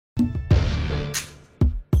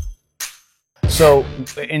So,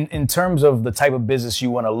 in terms of the type of business you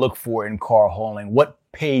want to look for in car hauling, what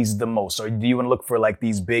pays the most? Or do you want to look for like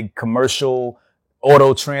these big commercial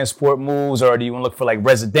auto transport moves, or do you want to look for like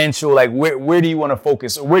residential? Like where do you want to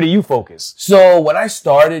focus, or where do you focus? So when I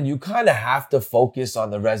started, you kind of have to focus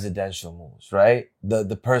on the residential moves, right?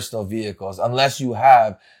 The personal vehicles, unless you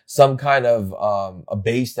have some kind of a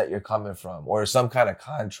base that you're coming from, or some kind of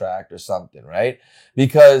contract or something, right?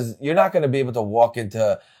 Because you're not going to be able to walk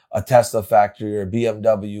into a Tesla factory or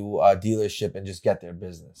BMW dealership and just get their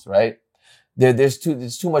business, right? There's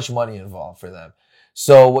too much money involved for them.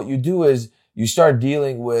 So what you do is you start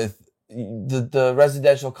dealing with the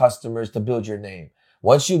residential customers to build your name.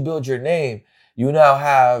 Once you build your name, you now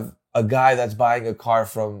have a guy that's buying a car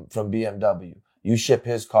from BMW. You ship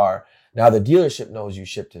his car. Now the dealership knows you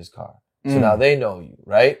shipped his car. So now they know you,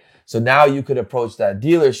 right? So now you could approach that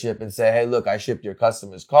dealership and say, hey, look, I shipped your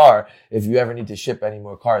customer's car. If you ever need to ship any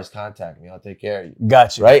more cars, contact me. I'll take care of you.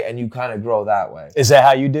 Gotcha. Right? And you kind of grow that way. Is that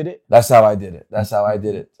how you did it? That's how I did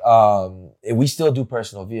it. We still do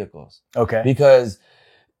personal vehicles. Okay. Because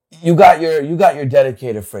you got your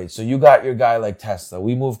dedicated freight. So you got your guy like Tesla.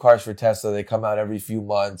 We move cars for Tesla. They come out every few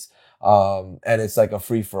months. And it's like a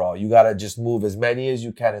free for all. You got to just move as many as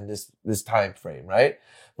you can in this time frame, right?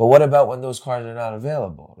 But what about when those cars are not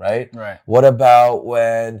available, right? Right. What about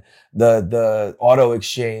when the auto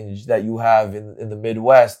exchange that you have in the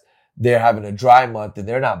Midwest, they're having a dry month and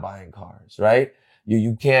they're not buying cars, right?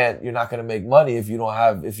 You're not going to make money if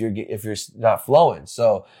you're not flowing.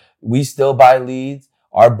 So we still buy leads.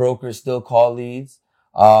 Our brokers still call leads.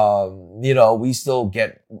 We still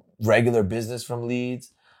get regular business from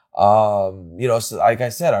leads. So like I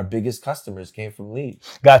said, our biggest customers came from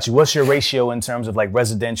leads. Got you. What's your ratio in terms of like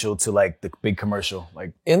residential to like the big commercial?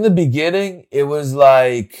 Like in the beginning, it was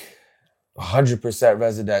like 100%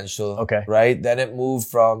 residential. Okay. Right. Then it moved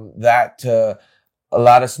from that to a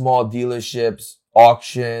lot of small dealerships,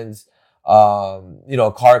 auctions,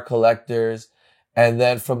 car collectors. And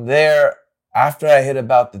then from there, after I hit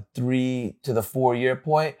about the 3 to the 4 year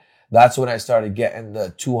point, that's when I started getting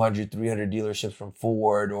the 200, 300 dealerships from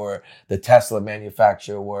Ford or the Tesla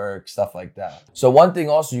manufacturer work, stuff like that. So one thing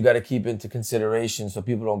also you got to keep into consideration so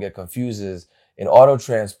people don't get confused is in auto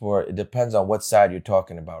transport, it depends on what side you're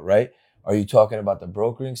talking about, right? Are you talking about the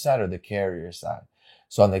brokering side or the carrier side?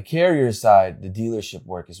 So on the carrier side, the dealership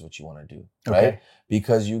work is what you want to do, right? Okay.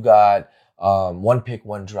 Because you got one pick,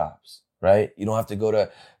 one drops, right? You don't have to go to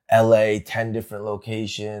LA, 10 different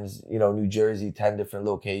locations, New Jersey, 10 different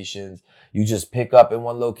locations. You just pick up in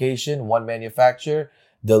one location, one manufacturer,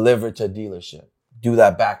 deliver to a dealership. Do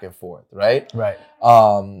that back and forth, right? Right.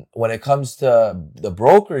 When it comes to the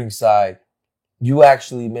brokering side, you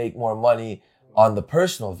actually make more money on the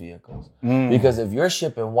personal vehicles. Because if you're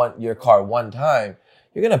shipping your car one time,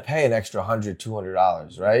 you're going to pay an extra $100,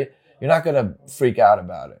 $200, right? You're not going to freak out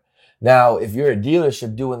about it. Now, if you're a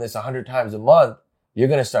dealership doing this 100 times a month, you're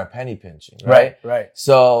going to start penny pinching, right? Right.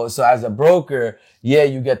 So as a broker, yeah,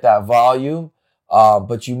 you get that volume,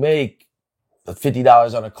 but you make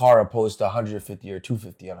 $50 on a car opposed to $150 or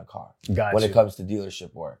 $250 on a car. When it comes to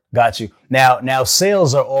dealership work. Got you. Now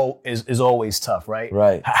sales is always tough, right?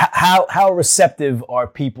 Right. How receptive are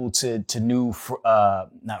people to new,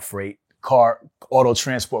 not freight, auto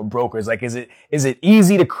transport brokers? Like, is it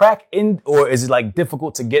easy to crack in, or is it like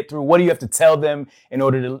difficult to get through? What do you have to tell them in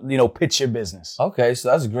order to, pitch your business? Okay.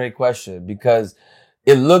 So that's a great question because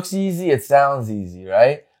it looks easy. It sounds easy,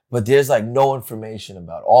 right? But there's like no information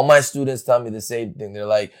about it. All my students tell me the same thing. They're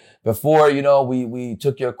like, before, we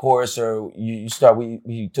took your course or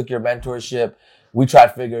we took your mentorship. We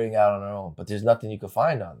tried figuring out on our own, but there's nothing you can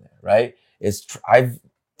find on there, right? I've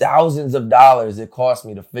thousands of dollars it cost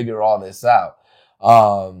me to figure all this out.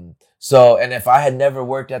 And if I had never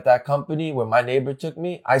worked at that company where my neighbor took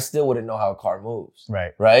me, I still wouldn't know how a car moves.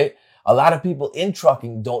 Right. Right. A lot of people in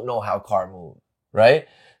trucking don't know how a car moves. Right.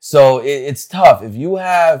 So it's tough. If you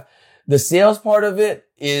have the sales part of it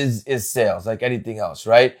is sales like anything else,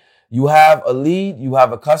 right? You have a lead, you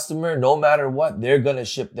have a customer, no matter what, they're going to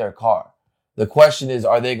ship their car. The question is,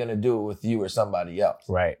 are they going to do it with you or somebody else?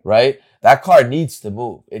 Right. Right? That car needs to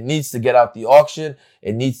move. It needs to get out the auction.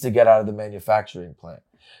 It needs to get out of the manufacturing plant.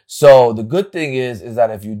 So the good thing is that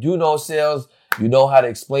if you do know sales, you know how to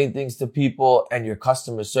explain things to people and your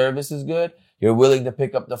customer service is good, you're willing to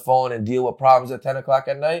pick up the phone and deal with problems at 10 o'clock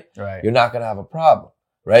at night, right, you're not going to have a problem,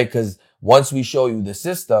 right? Because once we show you the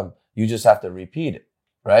system, you just have to repeat it,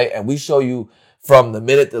 right? And we show you from the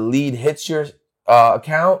minute the lead hits your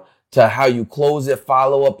account to how you close it,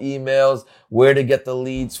 follow-up emails, where to get the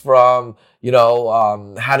leads from,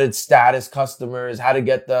 how to status customers, how to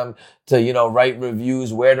get them to, write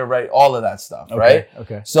reviews, where to write, all of that stuff, right?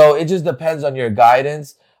 Okay. So it just depends on your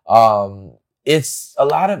guidance. It's a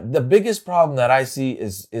lot of, the biggest problem that I see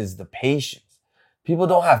is the patience. People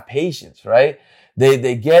don't have patience, right?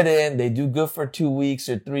 They get in, they do good for 2 weeks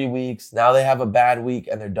or 3 weeks. Now they have a bad week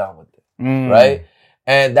and they're done with it, right?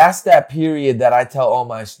 And that's that period that I tell all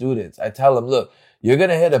my students. I tell them, look, you're going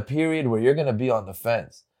to hit a period where you're going to be on the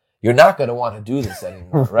fence. You're not going to want to do this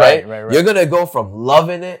anymore, right? Right. You're going to go from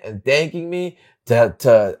loving it and thanking me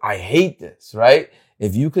to I hate this, right?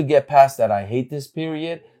 If you could get past that I hate this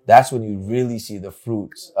period, that's when you really see the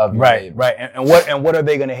fruits of your labor. Right. And what are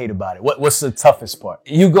they going to hate about it? What's the toughest part?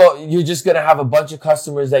 You're just going to have a bunch of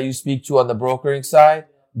customers that you speak to on the brokering side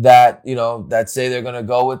that, that say they're going to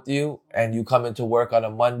go with you, and you come into work on a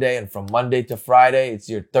Monday, and from Monday to Friday, it's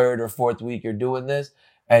your third or fourth week you're doing this,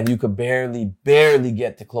 and you could barely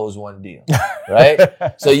get to close one deal, right?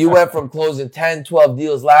 So you went from closing 10, 12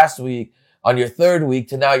 deals last week on your third week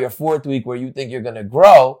to now your fourth week where you think you're going to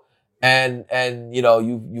grow, and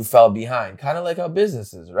you fell behind. Kind of like our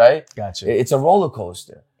businesses, right? Gotcha. It's a roller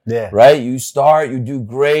coaster. Yeah. Right? You start, you do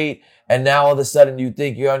great, and now all of a sudden you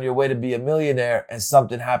think you're on your way to be a millionaire, and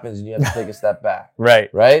something happens and you have to take a step back. Right.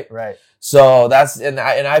 Right? So and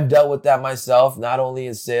I've dealt with that myself, not only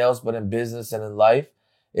in sales, but in business and in life.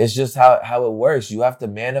 It's just how it works. You have to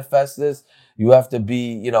manifest this. You have to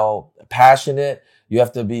be, passionate. You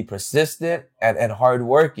have to be persistent and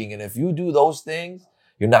hardworking. And if you do those things,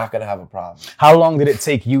 you're not going to have a problem. How long did it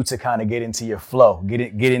take you to kind of get into your flow, get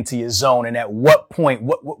into your zone? And at what point,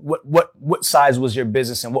 what size was your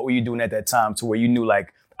business, and what were you doing at that time to where you knew,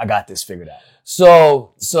 like, I got this figured out?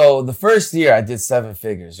 So the first year I did 7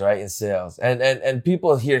 figures, right, in sales. And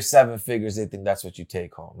people hear 7 figures, they think that's what you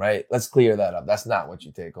take home, right? Let's clear that up. That's not what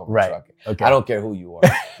you take home. Right. Trucking. Okay. I don't care who you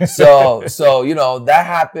are. So that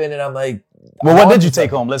happened, and I'm like, well, what did you take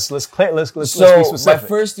home? Let's be specific. My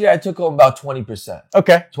first year I took home about 20%.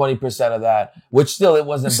 Okay. 20% of that, which still it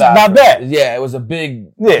wasn't It's bad. not bad. Yeah, it was a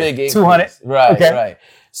big increase. 200. Right, Okay. right.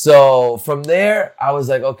 So from there, I was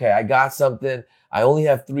like, okay, I got something. I only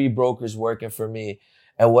have 3 brokers working for me.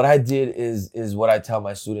 And what I did is what I tell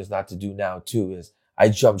my students not to do now too, is I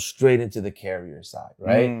jumped straight into the carrier side,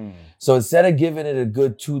 right? So instead of giving it a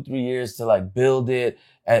good 2-3 years to like build it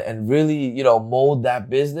and really, mold that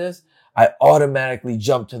business, I automatically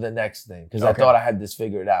jumped to the next thing because I thought I had this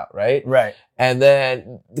figured out, right? Right. And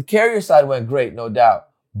then the carrier side went great, no doubt.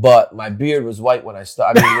 But my beard was white when I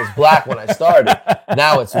started. I mean, it was black when I started.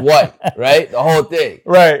 Now it's white, right? The whole thing.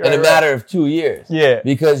 Right. In a matter of 2 years. Yeah.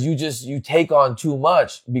 Because you take on too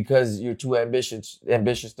much because you're too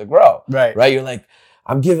ambitious to grow. Right. Right? You're like,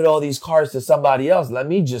 I'm giving all these cars to somebody else. Let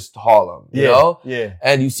me just haul them, you know? Yeah.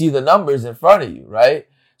 And you see the numbers in front of you, right?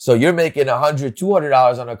 So you're making $100,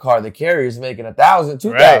 $200 on a car. The carrier's making $1,000,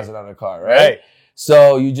 $2,000 on a car, right?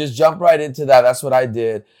 So you just jump right into that. That's what I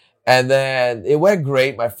did. And then it went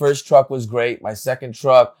great. My first truck was great. My second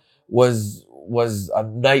truck was a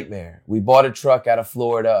nightmare. We bought a truck out of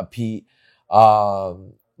Florida, a Pete. Bought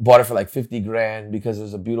it for like 50 grand because it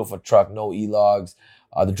was a beautiful truck, no E-logs.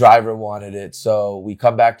 The driver wanted it. So we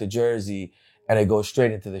come back to Jersey and it goes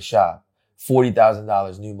straight into the shop.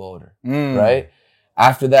 $40,000 new motor, right?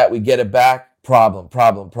 After that, we get it back. Problem.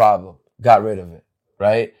 Got rid of it,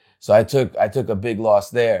 right? So I took a big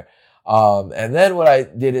loss there. And then what I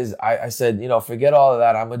did is I said, forget all of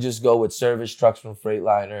that. I'm going to just go with service trucks from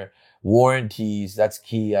Freightliner, warranties. That's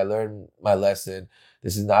key. I learned my lesson.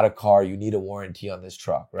 This is not a car. You need a warranty on this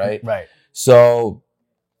truck, right? Right. So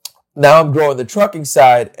now I'm growing the trucking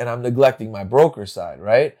side and I'm neglecting my broker side,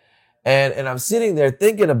 right? And I'm sitting there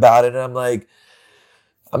thinking about it and I'm like,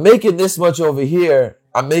 I'm making this much over here.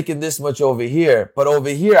 I'm making this much over here. But over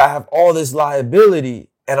here, I have all this liability.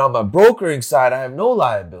 And on my brokering side, I have no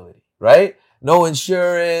liability, right? No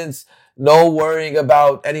insurance, no worrying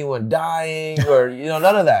about anyone dying or,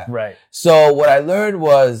 none of that. Right. So what I learned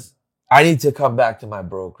was I need to come back to my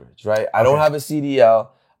brokerage, right? I don't have a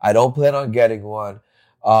CDL. I don't plan on getting one.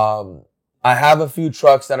 I have a few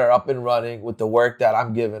trucks that are up and running with the work that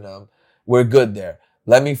I'm giving them. We're good there.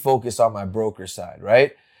 Let me focus on my broker side,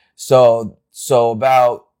 right? So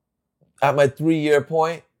about at my 3-year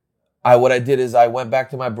point, what I did is I went back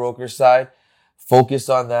to my broker side, focused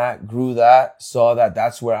on that, grew that, saw that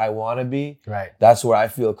that's where I want to be. Right. That's where I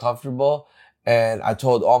feel comfortable. And I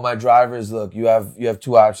told all my drivers, look, you have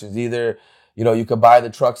 2 options. Either, you could buy the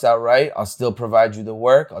trucks outright. I'll still provide you the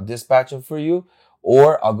work. I'll dispatch them for you,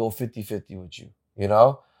 or I'll go 50-50 with you,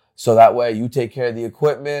 So that way you take care of the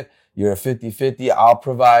equipment. you're a 50-50. I'll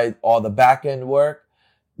provide all the back end work,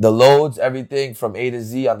 the loads, everything from A to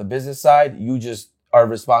Z on the business side. You just are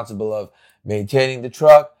responsible of maintaining the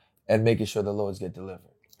truck and making sure the loads get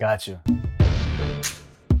delivered. Gotcha.